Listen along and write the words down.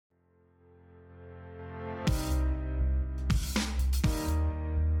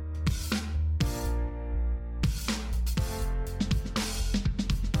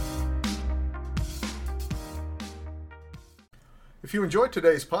If you enjoyed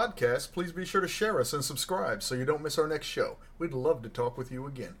today's podcast, please be sure to share us and subscribe so you don't miss our next show. We'd love to talk with you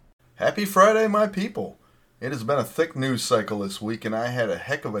again. Happy Friday, my people! It has been a thick news cycle this week, and I had a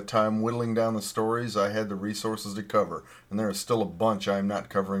heck of a time whittling down the stories I had the resources to cover, and there is still a bunch I am not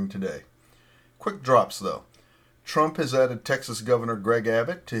covering today. Quick drops, though. Trump has added Texas Governor Greg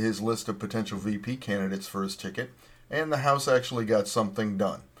Abbott to his list of potential VP candidates for his ticket, and the House actually got something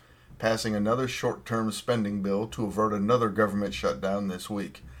done, passing another short-term spending bill to avert another government shutdown this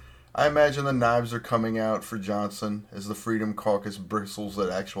week. I imagine the knives are coming out for Johnson as the Freedom Caucus bristles at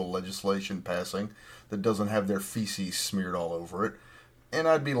actual legislation passing that doesn't have their feces smeared all over it, and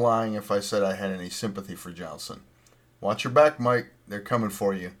I'd be lying if I said I had any sympathy for Johnson. Watch your back, Mike. They're coming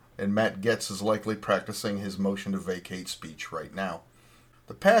for you, and Matt Gaetz is likely practicing his motion to vacate speech right now.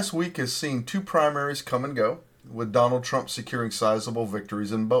 The past week has seen two primaries come and go, with Donald Trump securing sizable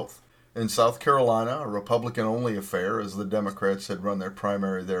victories in both. In South Carolina, a Republican-only affair, as the Democrats had run their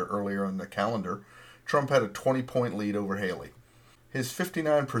primary there earlier on the calendar, Trump had a 20-point lead over Haley. His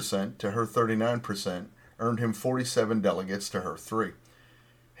 59% to her 39% earned him 47 delegates to her 3.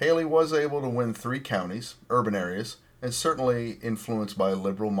 Haley was able to win 3 counties, urban areas, and certainly influenced by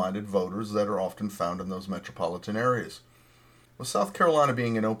liberal-minded voters that are often found in those metropolitan areas. With South Carolina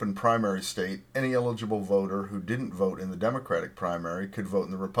being an open primary state, any eligible voter who didn't vote in the Democratic primary could vote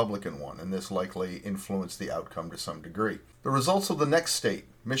in the Republican one, and this likely influenced the outcome to some degree. The results of the next state,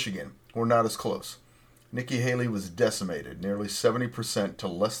 Michigan, were not as close. Nikki Haley was decimated, nearly 70% to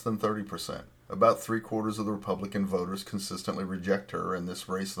less than 30%. About 3/4 of the Republican voters consistently reject her in this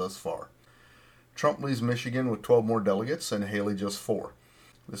race thus far. Trump leads Michigan with 12 more delegates and Haley just 4.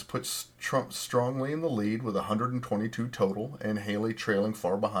 This puts Trump strongly in the lead with 122 total, and Haley trailing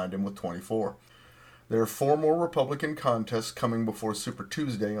far behind him with 24. There are 4 more Republican contests coming before Super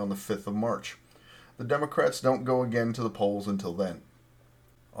Tuesday on the 5th of March. The Democrats don't go again to the polls until then.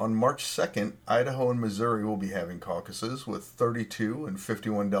 On March 2nd, Idaho and Missouri will be having caucuses with 32 and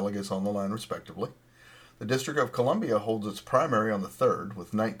 51 delegates on the line respectively. The District of Columbia holds its primary on the 3rd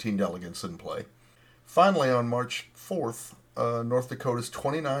with 19 delegates in play. Finally, on March 4th, North Dakota's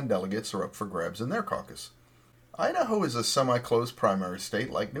 29 delegates are up for grabs in their caucus. Idaho is a semi-closed primary state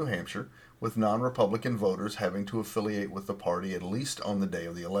like New Hampshire, with non-Republican voters having to affiliate with the party at least on the day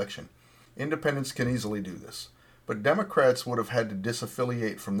of the election. Independents can easily do this, but Democrats would have had to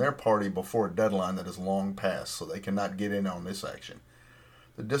disaffiliate from their party before a deadline that has long passed, so they cannot get in on this action.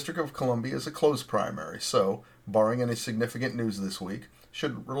 The District of Columbia is a closed primary, so, barring any significant news this week,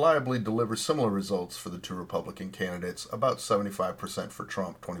 should reliably deliver similar results for the 2 Republican candidates, about 75% for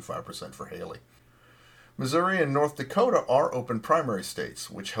Trump, 25% for Haley. Missouri and North Dakota are open primary states,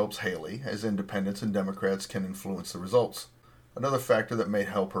 which helps Haley, as independents and Democrats can influence the results. Another factor that may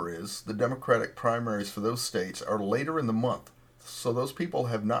help her is the Democratic primaries for those states are later in the month, so those people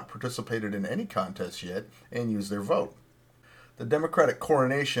have not participated in any contests yet and used their vote. The Democratic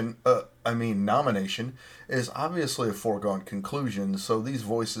nomination is obviously a foregone conclusion, so these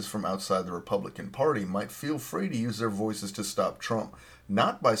voices from outside the Republican Party might feel free to use their voices to stop Trump,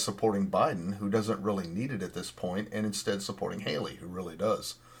 not by supporting Biden, who doesn't really need it at this point, and instead supporting Haley, who really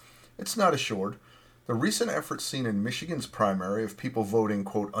does. It's not assured. The recent efforts seen in Michigan's primary of people voting,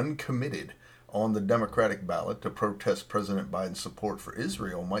 quote, uncommitted on the Democratic ballot to protest President Biden's support for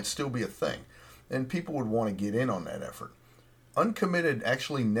Israel might still be a thing, and people would want to get in on that effort. Uncommitted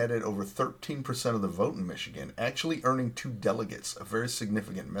actually netted over 13% of the vote in Michigan, actually earning 2 delegates, a very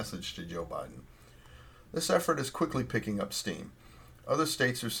significant message to Joe Biden. This effort is quickly picking up steam. Other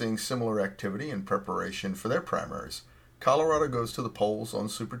states are seeing similar activity in preparation for their primaries. Colorado goes to the polls on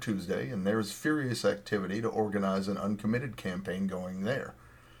Super Tuesday, and there is furious activity to organize an uncommitted campaign going there.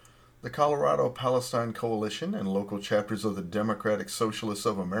 The Colorado Palestine Coalition and local chapters of the Democratic Socialists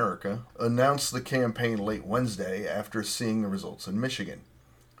of America announced the campaign late Wednesday after seeing the results in Michigan.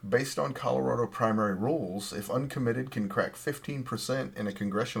 Based on Colorado primary rules, if uncommitted can crack 15% in a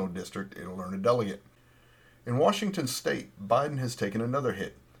congressional district, it'll earn a delegate. In Washington state, Biden has taken another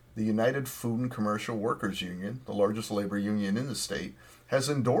hit. The United Food and Commercial Workers Union, the largest labor union in the state, has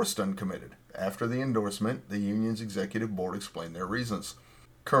endorsed uncommitted. After the endorsement, the union's executive board explained their reasons.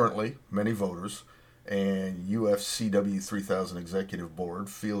 Currently, many voters and UFCW 3000 executive board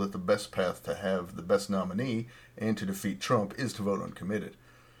feel that the best path to have the best nominee and to defeat Trump is to vote uncommitted.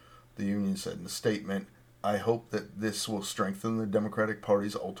 The union said in a statement, "I hope that this will strengthen the Democratic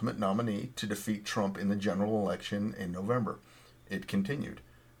Party's ultimate nominee to defeat Trump in the general election in November." It continued,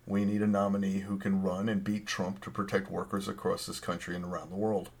 "We need a nominee who can run and beat Trump to protect workers across this country and around the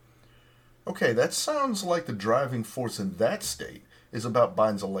world." Okay, that sounds like the driving force in that state is about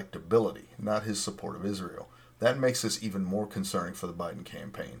Biden's electability, not his support of Israel. That makes this even more concerning for the Biden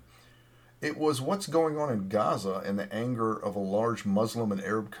campaign. It was what's going on in Gaza and the anger of a large Muslim and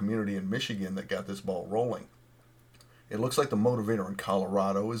Arab community in Michigan that got this ball rolling. It looks like the motivator in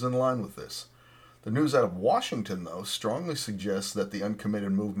Colorado is in line with this. The news out of Washington, though, strongly suggests that the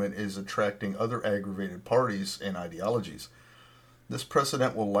Uncommitted movement is attracting other aggravated parties and ideologies. This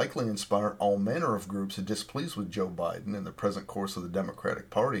precedent will likely inspire all manner of groups displeased with Joe Biden and the present course of the Democratic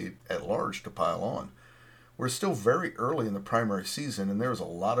Party at large to pile on. We're still very early in the primary season, and there is a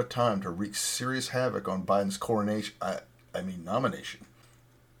lot of time to wreak serious havoc on Biden's nomination.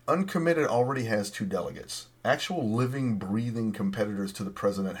 Uncommitted already has 2 delegates. Actual living, breathing competitors to the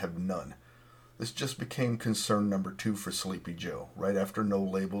president have none. This just became concern number 2 for Sleepy Joe, right after No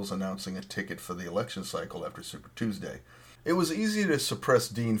Labels announcing a ticket for the election cycle after Super Tuesday. It was easy to suppress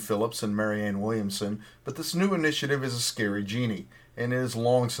Dean Phillips and Marianne Williamson, but this new initiative is a scary genie, and it is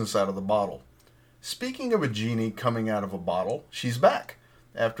long since out of the bottle. Speaking of a genie coming out of a bottle, she's back.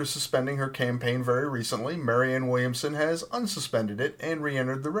 After suspending her campaign very recently, Marianne Williamson has unsuspended it and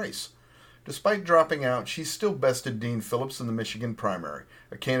re-entered the race. Despite dropping out, she still bested Dean Phillips in the Michigan primary,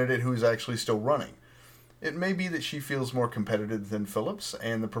 a candidate who is actually still running. It may be that she feels more competitive than Phillips,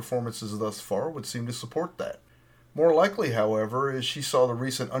 and the performances thus far would seem to support that. More likely, however, is she saw the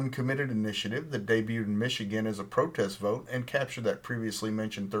recent Uncommitted initiative that debuted in Michigan as a protest vote and captured that previously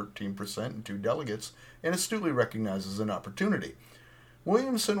mentioned 13% and 2 delegates, and astutely recognizes an opportunity.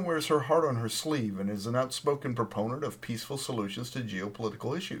 Williamson wears her heart on her sleeve and is an outspoken proponent of peaceful solutions to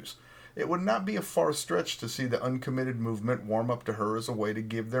geopolitical issues. It would not be a far stretch to see the Uncommitted movement warm up to her as a way to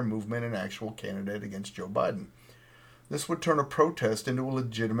give their movement an actual candidate against Joe Biden. This would turn a protest into a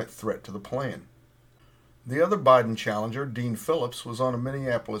legitimate threat to the plan. The other Biden challenger, Dean Phillips, was on a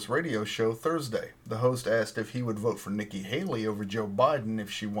Minneapolis radio show Thursday. The host asked if he would vote for Nikki Haley over Joe Biden if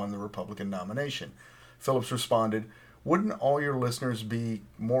she won the Republican nomination. Phillips responded, "Wouldn't all your listeners be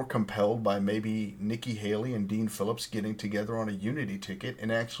more compelled by maybe Nikki Haley and Dean Phillips getting together on a unity ticket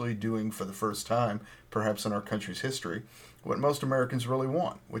and actually doing for the first time, perhaps in our country's history, what most Americans really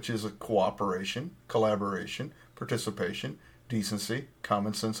want, which is a cooperation, collaboration, participation, decency,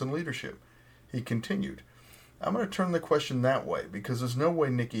 common sense, and leadership?" He continued, "I'm going to turn the question that way because there's no way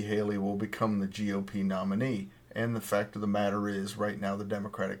Nikki Haley will become the GOP nominee, and the fact of the matter is right now the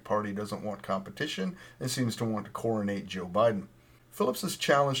Democratic Party doesn't want competition and seems to want to coronate Joe Biden." Phillips's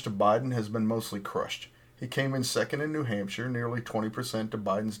challenge to Biden has been mostly crushed. He came in second in New Hampshire, nearly 20% to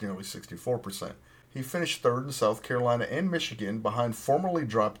Biden's nearly 64%. He finished third in South Carolina and Michigan behind formerly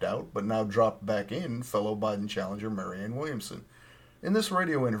dropped out but now dropped back in fellow Biden challenger Marianne Williamson. In this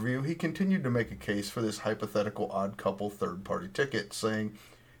radio interview, he continued to make a case for this hypothetical odd couple third-party ticket, saying,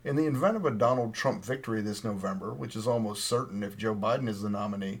 "In the event of a Donald Trump victory this November, which is almost certain if Joe Biden is the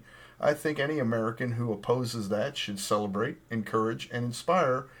nominee, I think any American who opposes that should celebrate, encourage, and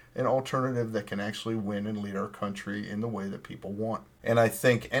inspire an alternative that can actually win and lead our country in the way that people want. And I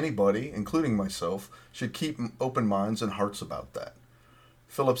think anybody, including myself, should keep open minds and hearts about that."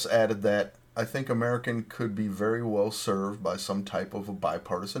 Phillips added that, "I think American could be very well served by some type of a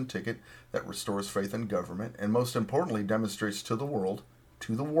bipartisan ticket that restores faith in government and most importantly demonstrates to the world,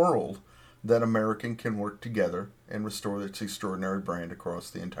 that American can work together and restore its extraordinary brand across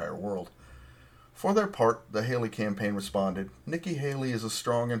the entire world." For their part, the Haley campaign responded, "Nikki Haley is a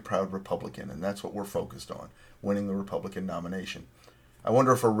strong and proud Republican, and that's what we're focused on, winning the Republican nomination." I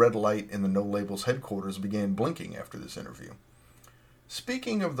wonder if a red light in the No Labels headquarters began blinking after this interview.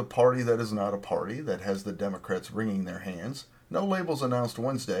 Speaking of the party that is not a party, that has the Democrats wringing their hands, No Labels announced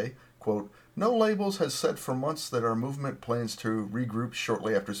Wednesday, quote, "No Labels has said for months that our movement plans to regroup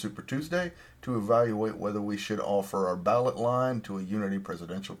shortly after Super Tuesday to evaluate whether we should offer our ballot line to a unity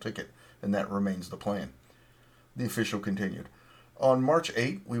presidential ticket, and that remains the plan." The official continued, "On March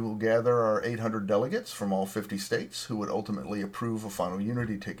 8, we will gather our 800 delegates from all 50 states who would ultimately approve a final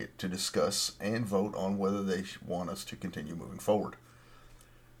unity ticket to discuss and vote on whether they want us to continue moving forward."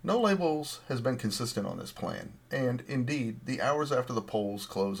 No Labels has been consistent on this plan, and, indeed, the hours after the polls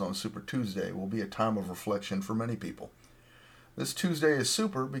close on Super Tuesday will be a time of reflection for many people. This Tuesday is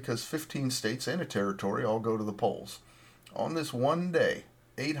super because 15 states and a territory all go to the polls. On this one day,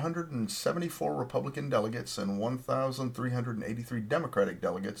 874 Republican delegates and 1,383 Democratic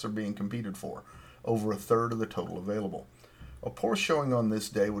delegates are being competed for, over a third of the total available. A poor showing on this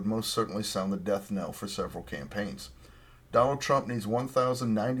day would most certainly sound the death knell for several campaigns. Donald Trump needs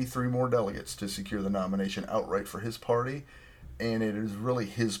 1,093 more delegates to secure the nomination outright for his party, and it is really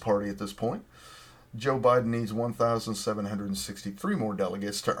his party at this point. Joe Biden needs 1,763 more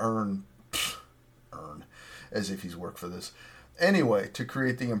delegates to earn, as if he's worked for this, Anyway, to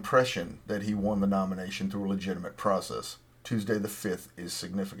create the impression that he won the nomination through a legitimate process, Tuesday the 5th is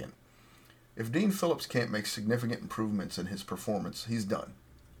significant. If Dean Phillips can't make significant improvements in his performance, he's done.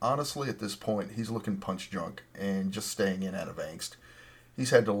 Honestly, at this point, he's looking punch drunk and just staying in out of angst.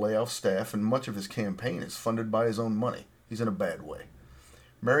 He's had to lay off staff, and much of his campaign is funded by his own money. He's in a bad way.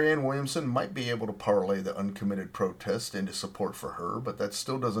 Marianne Williamson might be able to parlay the uncommitted protest into support for her, but that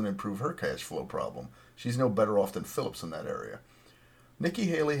still doesn't improve her cash flow problem. She's no better off than Phillips in that area. Nikki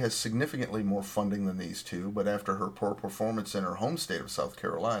Haley has significantly more funding than these two, but after her poor performance in her home state of South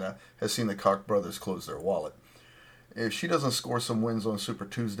Carolina, has seen the Koch brothers close their wallet. If she doesn't score some wins on Super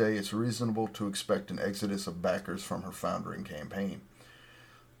Tuesday, it's reasonable to expect an exodus of backers from her foundering campaign.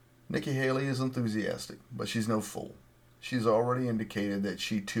 Nikki Haley is enthusiastic, but she's no fool. She's already indicated that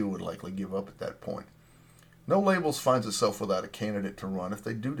she too would likely give up at that point. No Labels finds itself without a candidate to run if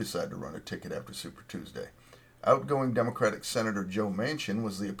they do decide to run a ticket after Super Tuesday. Outgoing Democratic Senator Joe Manchin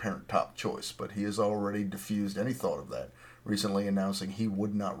was the apparent top choice, but he has already diffused any thought of that, recently announcing he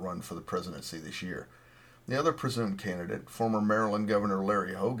would not run for the presidency this year. The other presumed candidate, former Maryland Governor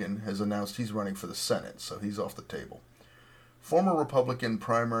Larry Hogan, has announced he's running for the Senate, so he's off the table. Former Republican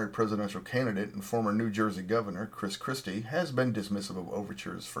primary presidential candidate and former New Jersey Governor Chris Christie has been dismissive of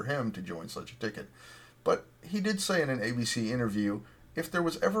overtures for him to join such a ticket, but he did say in an ABC interview, "If there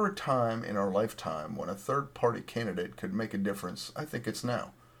was ever a time in our lifetime when a third-party candidate could make a difference, I think it's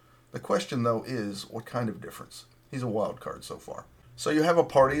now." The question, though, is what kind of difference? He's a wild card so far. So you have a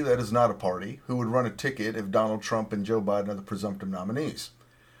party that is not a party who would run a ticket if Donald Trump and Joe Biden are the presumptive nominees.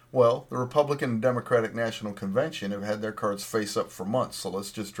 Well, the Republican and Democratic National Convention have had their cards face up for months, so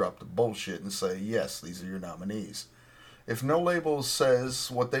let's just drop the bullshit and say, yes, these are your nominees. If No Labels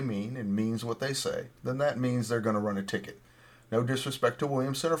says what they mean and means what they say, then that means they're going to run a ticket. No disrespect to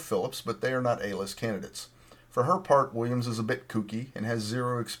Williamson or Phillips, but they are not A-list candidates. For her part, Williams is a bit kooky and has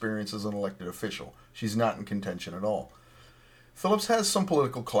zero experience as an elected official. She's not in contention at all. Phillips has some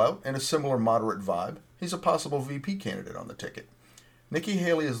political clout and a similar moderate vibe. He's a possible VP candidate on the ticket. Nikki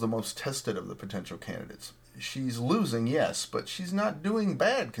Haley is the most tested of the potential candidates. She's losing, yes, but she's not doing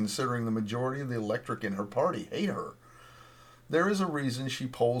bad considering the majority of the electorate in her party hate her. There is a reason she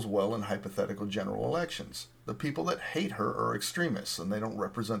polls well in hypothetical general elections. The people that hate her are extremists, and they don't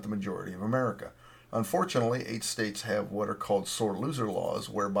represent the majority of America. Unfortunately, 8 states have what are called sore loser laws,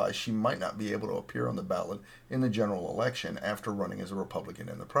 whereby she might not be able to appear on the ballot in the general election after running as a Republican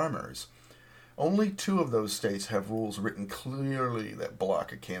in the primaries. Only 2 of those states have rules written clearly that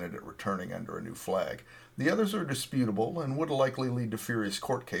block a candidate returning under a new flag. The others are disputable and would likely lead to furious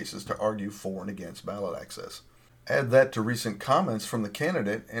court cases to argue for and against ballot access. Add that to recent comments from the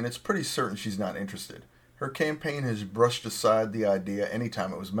candidate, and it's pretty certain she's not interested. Her campaign has brushed aside the idea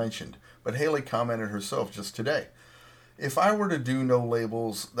anytime it was mentioned, but Haley commented herself just today. "If I were to do No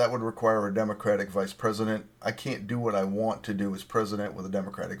Labels, that would require a Democratic vice president. I can't do what I want to do as president with a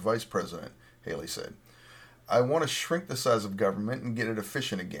Democratic vice president," Haley said. "I want to shrink the size of government and get it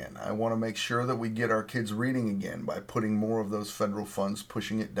efficient again. I want to make sure that we get our kids reading again by putting more of those federal funds,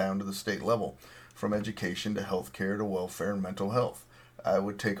 pushing it down to the state level, from education to health care to welfare and mental health. I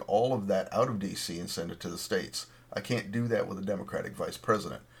would take all of that out of D.C. and send it to the states. I can't do that with a Democratic vice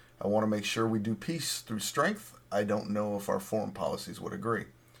president. I want to make sure we do peace through strength. I don't know if our foreign policies would agree."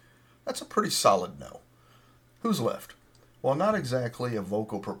 That's a pretty solid no. Who's left? While not exactly a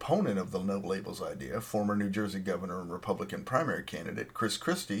vocal proponent of the No Labels idea, former New Jersey governor and Republican primary candidate Chris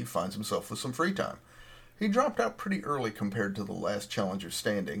Christie finds himself with some free time. He dropped out pretty early compared to the last challenger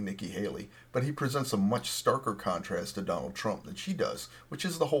standing, Nikki Haley, but he presents a much starker contrast to Donald Trump than she does, which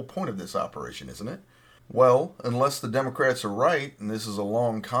is the whole point of this operation, isn't it? Well, unless the Democrats are right, and this is a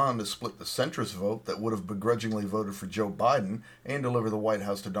long con to split the centrist vote that would have begrudgingly voted for Joe Biden and deliver the White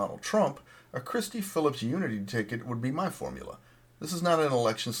House to Donald Trump, a Christie-Phillips unity ticket would be my formula. This is not an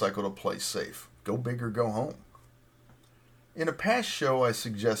election cycle to play safe. Go big or go home. In a past show, I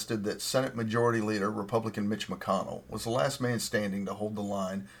suggested that Senate Majority Leader Republican Mitch McConnell was the last man standing to hold the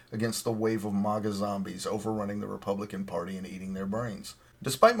line against the wave of MAGA zombies overrunning the Republican Party and eating their brains.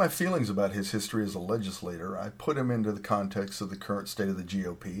 Despite my feelings about his history as a legislator, I put him into the context of the current state of the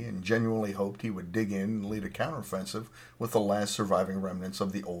GOP and genuinely hoped he would dig in and lead a counteroffensive with the last surviving remnants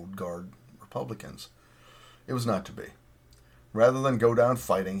of the old guard Republicans. It was not to be. Rather than go down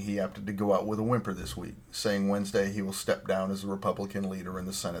fighting, he opted to go out with a whimper this week, saying Wednesday he will step down as the Republican leader in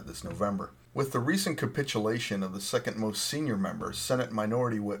the Senate this November. With the recent capitulation of the second most senior member, Senate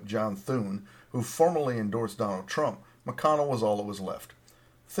Minority Whip John Thune, who formally endorsed Donald Trump, McConnell was all that was left.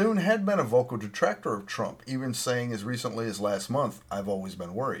 Thune had been a vocal detractor of Trump, even saying as recently as last month, "I've always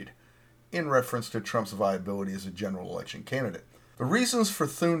been worried." in reference to Trump's viability as a general election candidate. The reasons for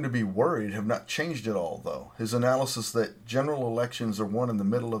Thune to be worried have not changed at all, though. His analysis that general elections are won in the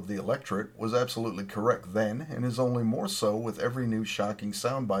middle of the electorate was absolutely correct then, and is only more so with every new shocking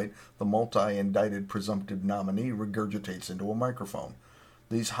soundbite the multi-indicted presumptive nominee regurgitates into a microphone.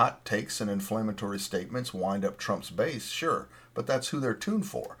 These hot takes and inflammatory statements wind up Trump's base, sure, but that's who they're tuned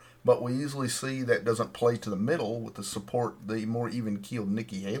for. But we easily see that doesn't play to the middle with the support the more even-keeled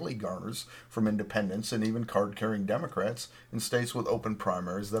Nikki Haley garners from independents and even card-carrying Democrats in states with open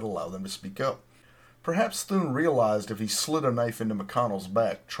primaries that allow them to speak up. Perhaps Thune realized if he slid a knife into McConnell's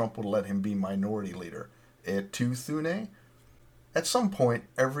back, Trump would let him be minority leader. Et tu, Thune? At some point,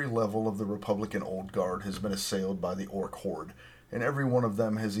 every level of the Republican old guard has been assailed by the orc horde, and every one of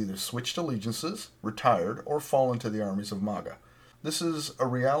them has either switched allegiances, retired, or fallen to the armies of MAGA. This is a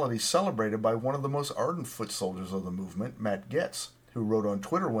reality celebrated by one of the most ardent foot soldiers of the movement, Matt Gaetz, who wrote on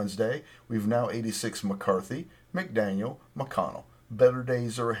Twitter Wednesday, "We've now 86 McCarthy, McDaniel, McConnell. Better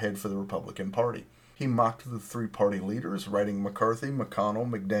days are ahead for the Republican Party." He mocked the three-party leaders, writing McCarthy, McConnell,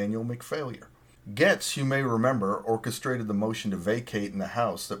 McDaniel, McFailure. Gaetz, you may remember, orchestrated the motion to vacate in the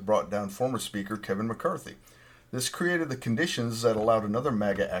House that brought down former Speaker Kevin McCarthy. This created the conditions that allowed another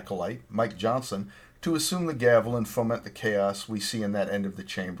MAGA acolyte, Mike Johnson, to assume the gavel and foment the chaos we see in that end of the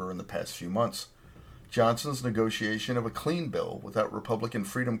chamber in the past few months. Johnson's negotiation of a clean bill without Republican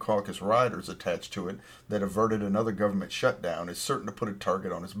Freedom Caucus riders attached to it that averted another government shutdown is certain to put a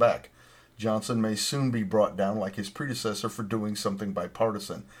target on his back. Johnson may soon be brought down like his predecessor for doing something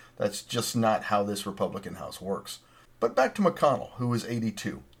bipartisan. That's just not how this Republican House works. But back to McConnell, who is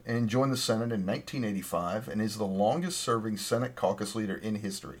 82, and joined the Senate in 1985 and is the longest-serving Senate caucus leader in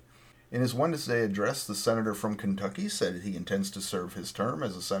history. In his Wednesday address, the senator from Kentucky said he intends to serve his term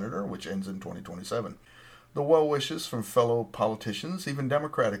as a senator, which ends in 2027. The well wishes from fellow politicians, even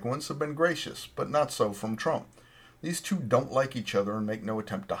Democratic ones, have been gracious, but not so from Trump. These two don't like each other and make no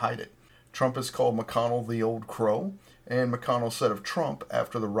attempt to hide it. Trump has called McConnell the old crow, and McConnell said of Trump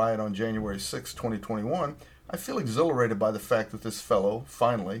after the riot on January 6, 2021, "I feel exhilarated by the fact that this fellow,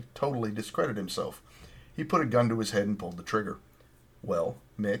 finally, totally discredited himself. He put a gun to his head and pulled the trigger." Well,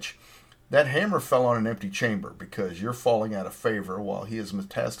 Mitch, that hammer fell on an empty chamber because you're falling out of favor while he has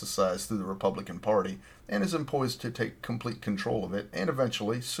metastasized through the Republican Party and is poised to take complete control of it and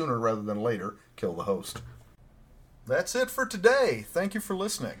eventually, sooner rather than later, kill the host. That's it for today. Thank you for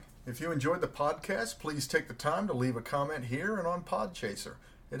listening. If you enjoyed the podcast, please take the time to leave a comment here and on Podchaser.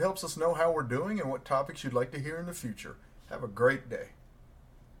 It helps us know how we're doing and what topics you'd like to hear in the future. Have a great day.